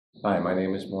Hi, my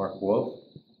name is Mark Wolf,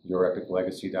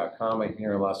 YourEpicLegacy.com. I'm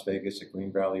here in Las Vegas at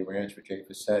Green Valley Ranch with Jay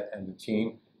Fiset and the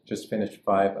team. Just finished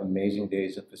 5 amazing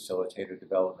days of Facilitator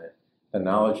development. The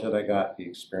knowledge that I got, the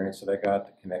experience that I got,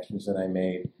 the connections that I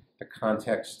made, the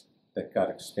context that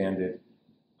got expanded,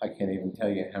 I can't even tell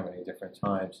you how many different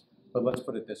times. But let's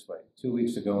put it this way. 2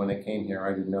 weeks ago when I came here,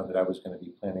 I didn't know that I was going to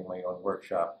be planning my own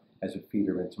workshop as a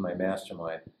feeder into my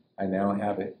mastermind. I now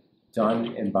have it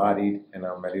done, embodied, and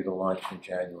I'm ready to launch in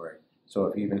January. So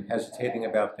if you've been hesitating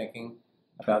about thinking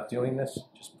about doing this,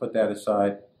 just put that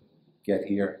aside, get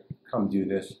here, come do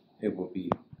this. It will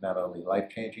be not only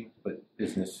life-changing, but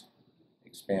business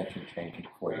expansion changing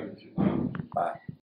for you. Bye.